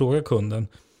kunden och fråga kunden.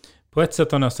 På ett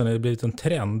sätt har nästan det blivit en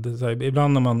trend. Så här,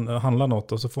 ibland när man handlar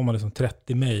något och så får man liksom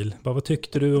 30 mejl. Vad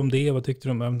tyckte du om det? Vad tyckte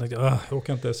du om det? Jag tänkte, jag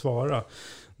kan inte svara.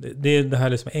 Det är det här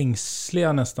liksom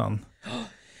ängsliga nästan.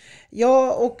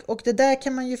 Ja, och det där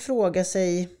kan man ju fråga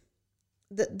sig.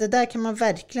 Det där kan man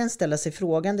verkligen ställa sig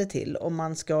frågande till om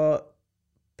man ska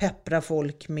peppra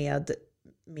folk med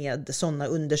sådana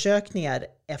undersökningar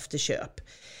efter köp.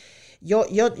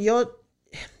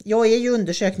 Jag är ju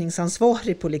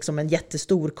undersökningsansvarig på liksom en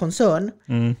jättestor koncern.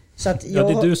 Så att det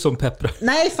är du som pepprar.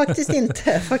 Nej, faktiskt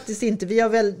inte. Vi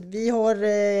har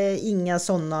inga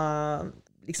sådana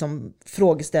liksom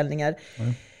frågeställningar.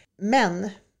 Men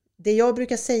det jag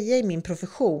brukar säga i min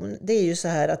profession, det är ju så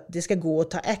här att det ska gå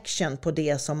att ta action på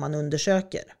det som man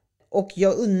undersöker. Och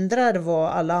jag undrar vad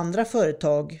alla andra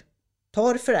företag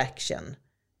tar för action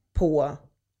på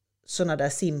sådana där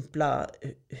simpla,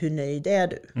 hur nöjd är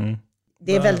du?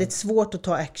 Det är väldigt svårt att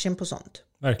ta action på sånt.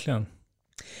 Verkligen.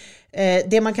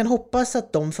 Det man kan hoppas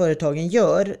att de företagen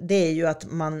gör, det är ju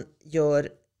att man gör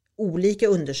olika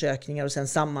undersökningar och sen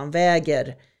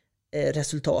sammanväger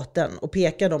resultaten och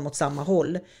pekar dem åt samma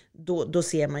håll. Då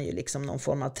ser man ju liksom någon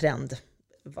form av trend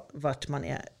vart man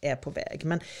är på väg.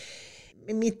 Men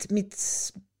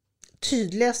mitt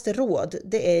tydligaste råd,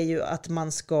 det är ju att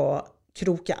man ska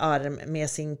kroka arm med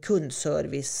sin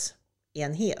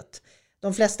kundserviceenhet.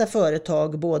 De flesta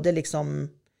företag, både liksom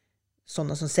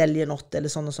sådana som säljer något eller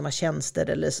sådana som har tjänster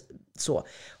eller så,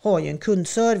 har ju en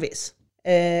kundservice.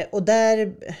 Och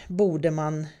där borde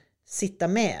man sitta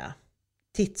med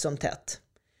titt som tätt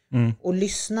och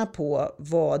lyssna på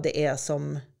vad det är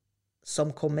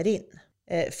som kommer in.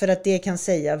 För att det kan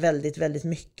säga väldigt, väldigt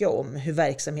mycket om hur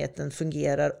verksamheten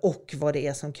fungerar och vad det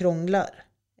är som krånglar.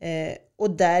 Och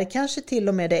där kanske till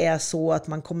och med det är så att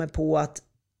man kommer på att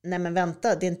nej men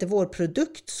vänta, det är inte vår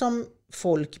produkt som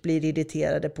folk blir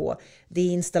irriterade på, det är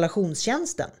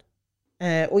installationstjänsten.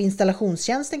 Och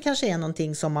installationstjänsten kanske är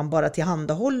någonting som man bara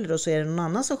tillhandahåller och så är det någon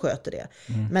annan som sköter det.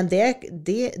 Men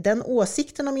den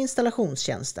åsikten om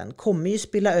installationstjänsten kommer ju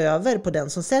spilla över på den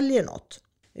som säljer något.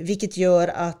 Vilket gör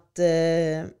att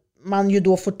man ju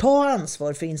då får ta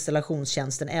ansvar för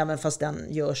installationstjänsten även fast den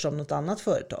görs av något annat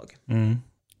företag.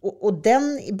 Och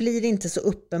den blir inte så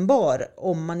uppenbar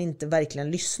om man inte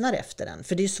verkligen lyssnar efter den.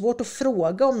 För det är svårt att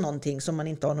fråga om någonting som man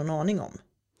inte har någon aning om.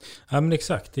 Ja, men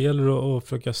exakt. Det gäller att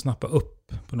försöka snappa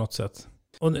upp på något sätt.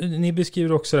 Och ni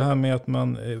beskriver också det här med att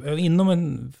man inom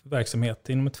en verksamhet,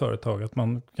 inom ett företag, att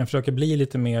man kan försöka bli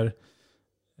lite mer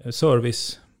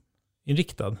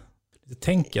serviceinriktad. Lite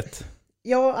tänket.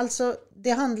 Ja, alltså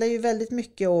det handlar ju väldigt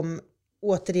mycket om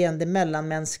återigen det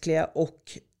mellanmänskliga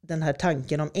och den här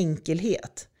tanken om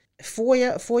enkelhet.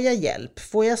 Får jag hjälp,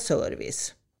 får jag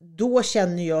service, då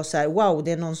känner jag så här, wow,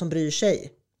 det är någon som bryr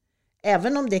sig.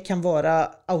 Även om det kan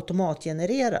vara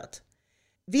automatgenererat.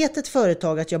 Vet ett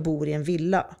företag att jag bor i en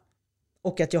villa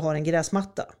och att jag har en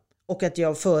gräsmatta och att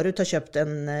jag förut har köpt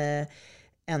en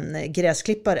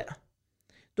gräsklippare,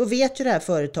 då vet ju det här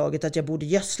företaget att jag borde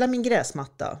gödsla min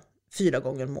gräsmatta 4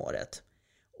 gånger om året.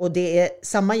 Och det är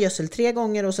samma gödsel 3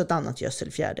 gånger och så ett annat gödsel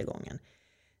 4:e gången.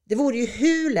 Det vore ju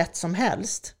hur lätt som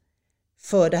helst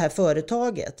för det här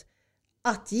företaget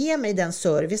att ge mig den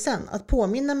servicen, att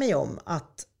påminna mig om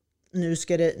att nu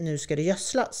ska det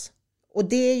gödslas. Och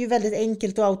det är ju väldigt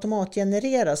enkelt att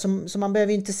automatgenerera, så man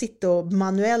behöver inte sitta och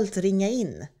manuellt ringa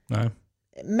in. Nej.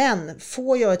 Men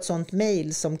får jag ett sånt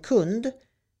mejl som kund,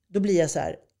 då blir jag så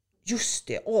här, just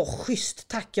det, schysst,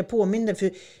 tack, jag påminner,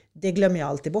 för det glömmer jag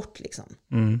alltid bort liksom.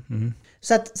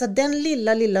 Så att den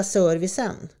lilla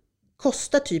servicen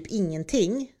kostar typ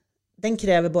ingenting, den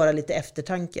kräver bara lite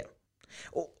eftertanke.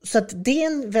 Så att det är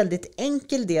en väldigt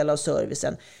enkel del av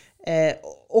servicen.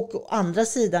 Och å andra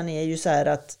sidan är ju så här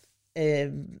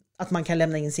att man kan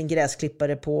lämna in sin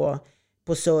gräsklippare på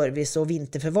service och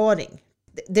vinterförvaring.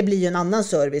 Det blir ju en annan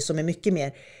service som är mycket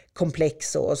mer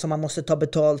komplex och som man måste ta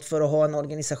betalt för att ha en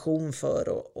organisation för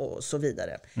och så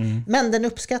vidare. Men den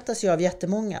uppskattas ju av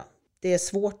jättemånga. Det är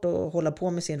svårt att hålla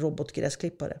på med sin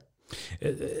robotgräsklippare.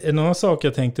 En annan sak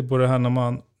jag tänkte på det här när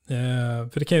man,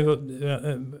 för det kan ju vara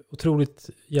otroligt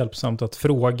hjälpsamt att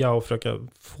fråga och försöka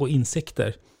få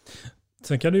insikter.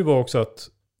 Sen kan det ju vara också att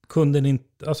kunden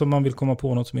inte, alltså man vill komma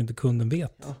på något som inte kunden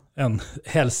vet än,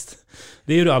 helst.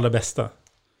 Det är ju det allra bästa.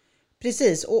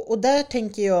 Precis, och där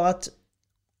tänker jag att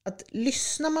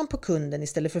lyssnar man på kunden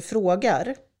istället för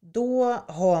frågar, då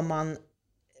har man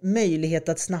möjlighet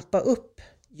att snappa upp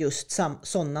just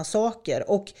sådana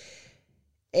saker. Och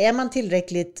är man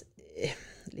tillräckligt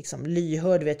liksom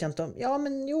lyhörd, vet jag inte om,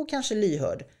 kanske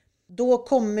lyhörd, då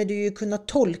kommer du ju kunna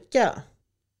tolka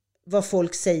vad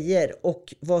folk säger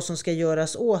och vad som ska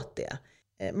göras åt det.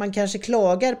 Man kanske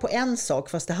klagar på en sak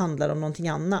fast det handlar om någonting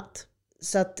annat.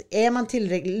 Så att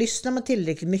lyssnar man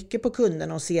tillräckligt mycket på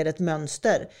kunden och ser ett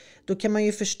mönster, då kan man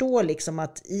ju förstå liksom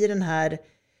att i den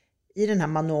här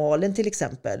manualen till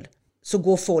exempel, så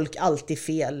går folk alltid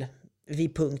fel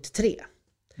vid punkt 3.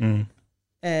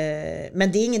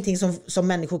 Men det är ingenting som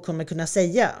människor kommer kunna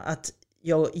säga att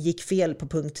jag gick fel på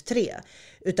punkt 3.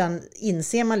 Utan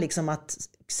inser man liksom att,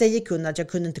 säger kunden att jag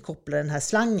kunde inte koppla den här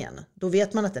slangen, då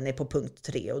vet man att den är på punkt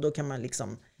 3 och då kan man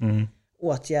liksom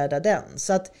åtgärda den.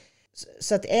 Så att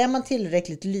är man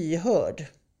tillräckligt lyhörd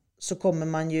så kommer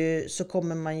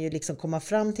man ju liksom komma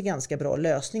fram till ganska bra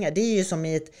lösningar. Det är ju som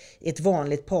i ett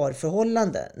vanligt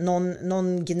parförhållande.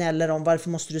 Någon gnäller om varför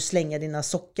måste du slänga dina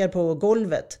sockar på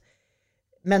golvet.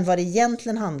 Men vad det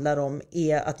egentligen handlar om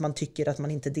är att man tycker att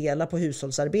man inte delar på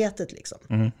hushållsarbetet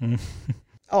liksom.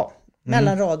 Ja,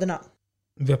 mellan raderna.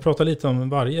 Vi har pratat lite om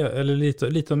varje, eller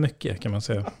lite om mycket kan man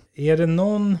säga. Är det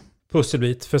någon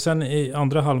pusselbit? För sen i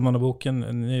andra halvan av boken,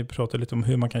 ni pratar lite om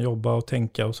hur man kan jobba och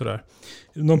tänka och sådär.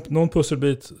 Någon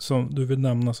pusselbit som du vill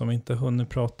nämna som vi inte hunnit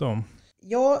prata om?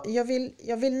 Ja,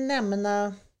 jag vill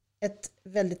nämna ett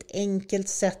väldigt enkelt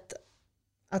sätt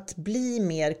att bli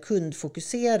mer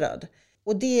kundfokuserad.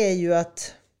 Och det är ju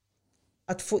att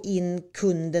få in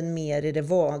kunden mer i det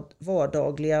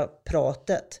vardagliga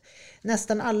pratet.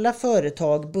 Nästan alla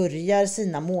företag börjar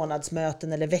sina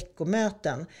månadsmöten eller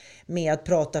veckomöten med att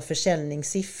prata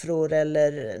försäljningssiffror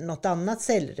eller något annat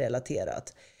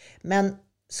säljrelaterat. Men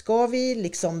ska vi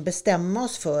liksom bestämma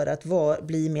oss för att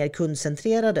bli mer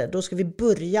kundcentrerade, då ska vi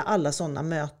börja alla sådana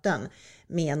möten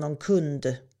med någon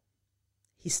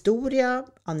kundhistoria,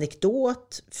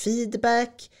 anekdot,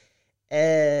 feedback,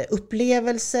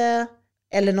 upplevelse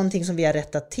eller någonting som vi har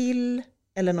rättat till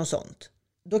eller något sånt.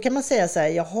 Då kan man säga så här,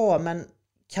 jaha, men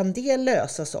kan det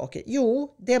lösa saker?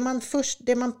 Jo, det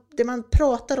man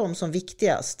pratar om som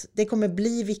viktigast, det kommer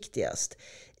bli viktigast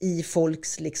i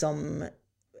folks liksom,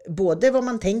 både vad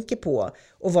man tänker på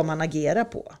och vad man agerar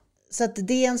på. Så att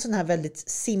det är en sån här väldigt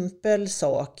simpel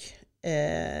sak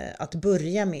att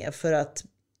börja med för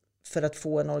att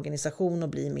få en organisation att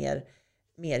bli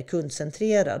mer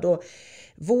kundcentrerad. Och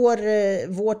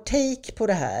vår take på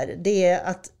det här, det är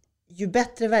att ju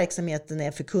bättre verksamheten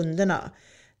är för kunderna,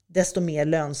 desto mer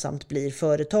lönsamt blir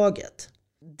företaget.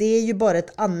 Det är ju bara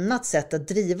ett annat sätt att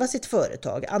driva sitt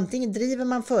företag. Antingen driver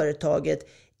man företaget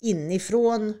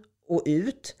inifrån och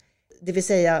ut, det vill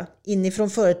säga inifrån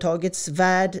företagets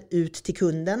värld ut till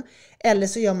kunden, eller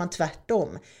så gör man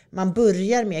tvärtom. Man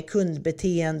börjar med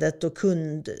kundbeteendet och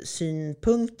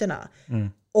kundsynpunkterna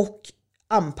och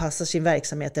anpassar sin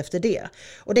verksamhet efter det.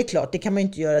 Och det är klart, det kan man ju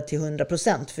inte göra till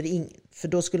 100%, för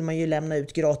då skulle man ju lämna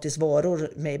ut gratis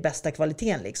varor med bästa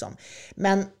kvaliteten liksom.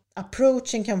 Men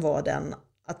approachen kan vara den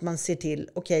att man ser till,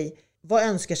 okej, vad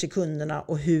önskar sig kunderna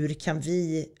och hur kan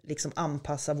vi liksom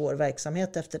anpassa vår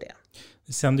verksamhet efter det?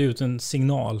 Det sänder ut en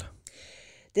signal.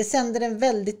 Det sänder en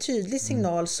väldigt tydlig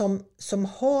signal som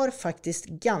har faktiskt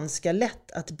ganska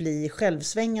lätt att bli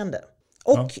självsvängande.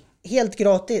 Och helt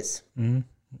gratis.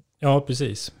 Ja,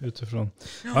 precis. Utifrån.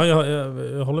 Ja,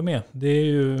 jag håller med.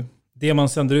 Det det man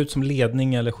sänder ut som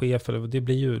ledning eller chef, eller det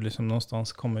blir ju liksom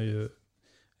någonstans kommer ju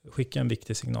skicka en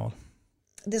viktig signal.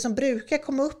 Det som brukar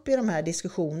komma upp i de här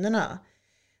diskussionerna,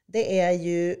 det är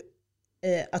ju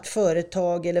att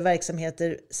företag eller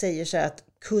verksamheter säger sig att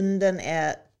kunden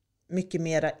är mycket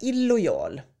mera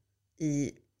illojal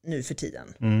nu för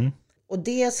tiden. Och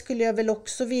det skulle jag väl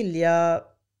också vilja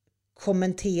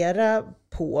kommentera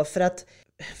på,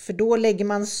 för då lägger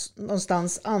man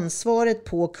någonstans ansvaret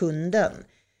på kunden.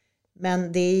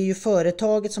 Men det är ju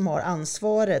företaget som har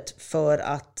ansvaret för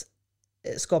att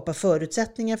skapa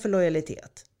förutsättningar för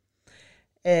lojalitet.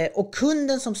 Och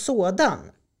kunden som sådan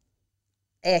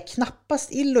är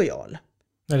knappast illojal.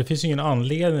 Nej, det finns ju ingen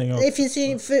anledning. Det finns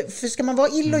ju, för ska man vara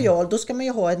illojal, då ska man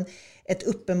ju ha ett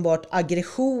uppenbart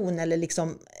aggression eller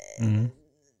liksom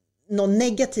någon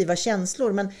negativa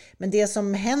känslor. Men det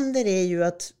som händer är ju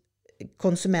att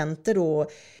konsumenter då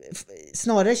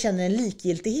snarare känner en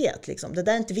likgiltighet. Liksom. Det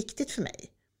där är inte viktigt för mig.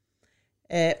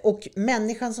 Och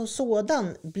människan som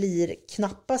sådan blir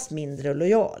knappast mindre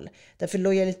lojal. Därför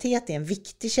lojalitet är en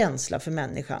viktig känsla för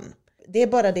människan. Det är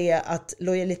bara det att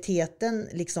lojaliteten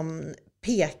liksom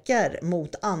pekar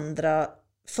mot andra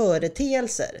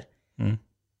företeelser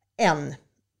än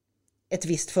ett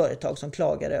visst företag som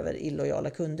klagar över illojala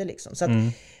kunder. Liksom.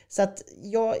 Så att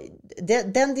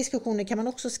den diskussionen kan man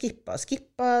också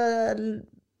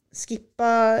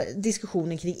skippa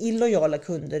diskussionen kring illojala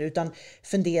kunder, utan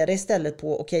fundera istället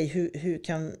på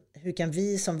hur kan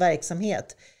vi som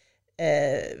verksamhet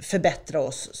förbättra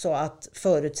oss så att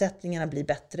förutsättningarna blir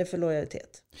bättre för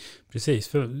lojalitet. Precis,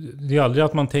 för det är aldrig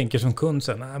att man tänker som kund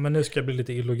sen, nej men nu ska jag bli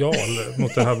lite illojal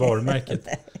mot det här varumärket.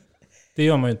 Det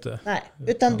gör man ju inte. Nej,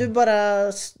 utan du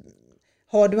bara,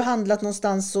 har du handlat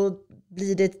någonstans så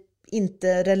blir det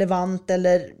inte relevant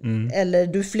eller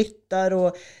du flyttar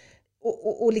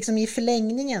och liksom i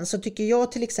förlängningen så tycker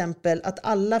jag till exempel att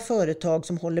alla företag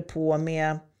som håller på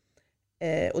med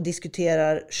och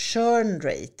diskuterar churn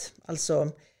rate,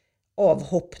 alltså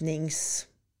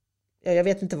jag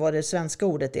vet inte vad det svenska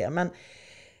ordet är, men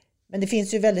det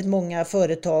finns ju väldigt många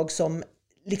företag som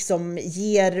liksom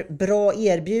ger bra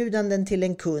erbjudanden till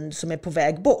en kund som är på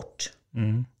väg bort.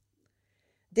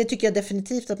 Det tycker jag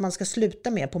definitivt att man ska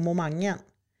sluta med på momangen.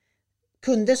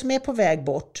 Kunder som är på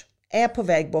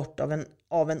väg bort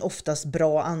av en oftast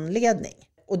bra anledning.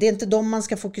 Och det är inte dem man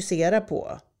ska fokusera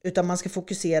på, utan man ska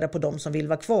fokusera på de som vill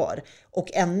vara kvar.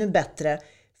 Och ännu bättre,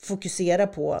 fokusera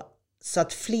på så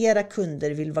att flera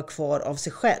kunder vill vara kvar av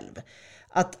sig själv.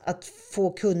 Att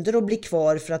få kunder att bli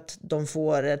kvar för att de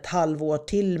får ett halvår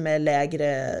till med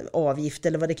lägre avgift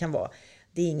eller vad det kan vara.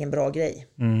 Det är ingen bra grej.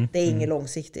 Det är inget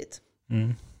långsiktigt.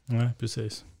 Nej,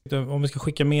 precis. Om vi ska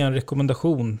skicka med en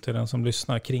rekommendation till den som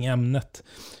lyssnar kring ämnet,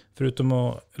 förutom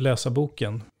att läsa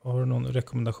boken, har du någon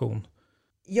rekommendation?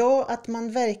 Ja, att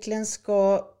man verkligen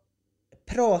ska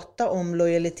prata om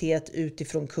lojalitet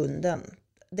utifrån kunden.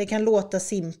 Det kan låta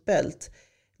simpelt,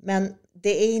 men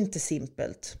det är inte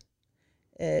simpelt.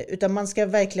 Utan man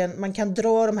kan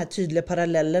dra de här tydliga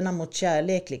parallellerna mot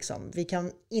kärlek. Liksom. Vi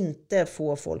kan inte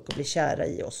få folk att bli kära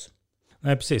i oss.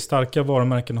 Nej, precis. Starka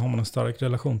varumärken har man en stark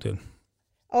relation till.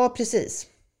 Ja, precis.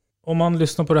 Om man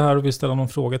lyssnar på det här och vill ställa någon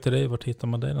fråga till dig, vart hittar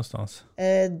man dig någonstans?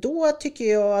 Då tycker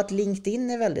jag att LinkedIn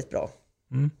är väldigt bra.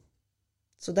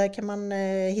 Så där kan man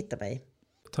hitta mig.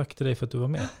 Tack till dig för att du var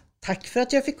med. Tack för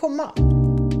att jag fick komma.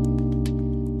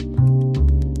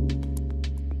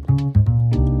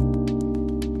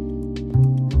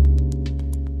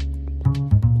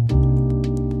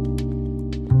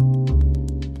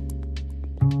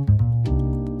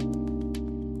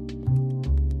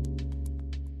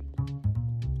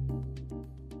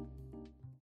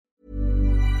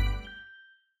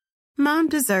 Mom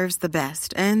deserves the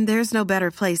best, and there's no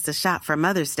better place to shop for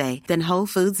Mother's Day than Whole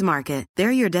Foods Market.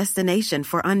 They're your destination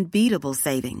for unbeatable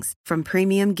savings, from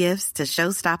premium gifts to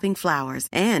show-stopping flowers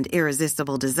and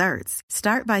irresistible desserts.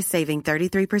 Start by saving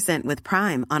 33% with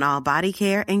Prime on all body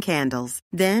care and candles.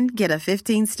 Then get a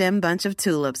 15-stem bunch of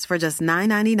tulips for just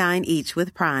 $9.99 each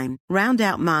with Prime. Round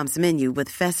out Mom's menu with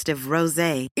festive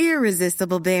rosé,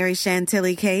 irresistible berry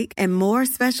chantilly cake, and more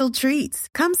special treats.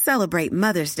 Come celebrate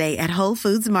Mother's Day at Whole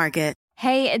Foods Market.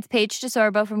 Hey, it's Paige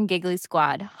DeSorbo from Giggly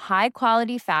Squad. High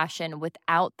quality fashion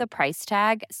without the price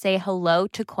tag. Say hello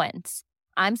to Quince.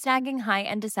 I'm snagging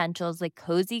high-end essentials like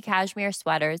cozy cashmere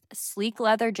sweaters, sleek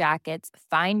leather jackets,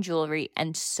 fine jewelry,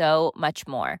 and so much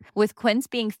more. With Quince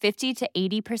being 50 to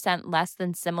 80% less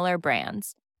than similar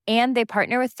brands. And they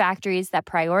partner with factories that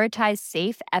prioritize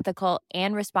safe, ethical,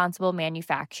 and responsible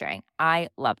manufacturing. I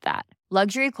love that.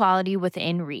 Luxury quality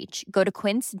within reach. Go to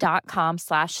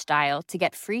quince.com/style to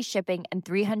get free shipping and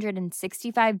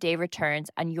 365-day returns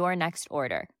on your next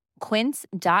order.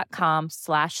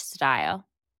 quince.com/style.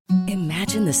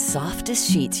 Imagine the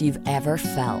softest sheets you've ever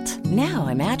felt. Now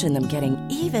imagine them getting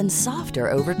even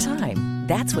softer over time.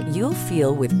 That's what you'll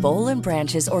feel with Boll &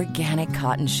 Branch's organic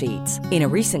cotton sheets. In a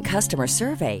recent customer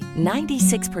survey,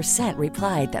 96%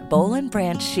 replied that Boll &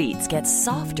 Branch sheets get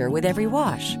softer with every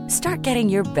wash. Start getting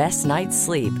your best night's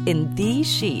sleep in these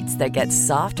sheets that get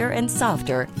softer and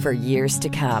softer for years to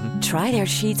come. Try their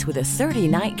sheets with a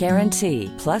 30-night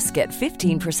guarantee. Plus, get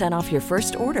 15% off your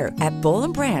first order at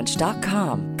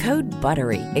bollandbranch.com. Code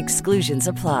BUTTERY. Exclusions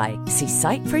apply. See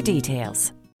site for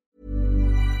details.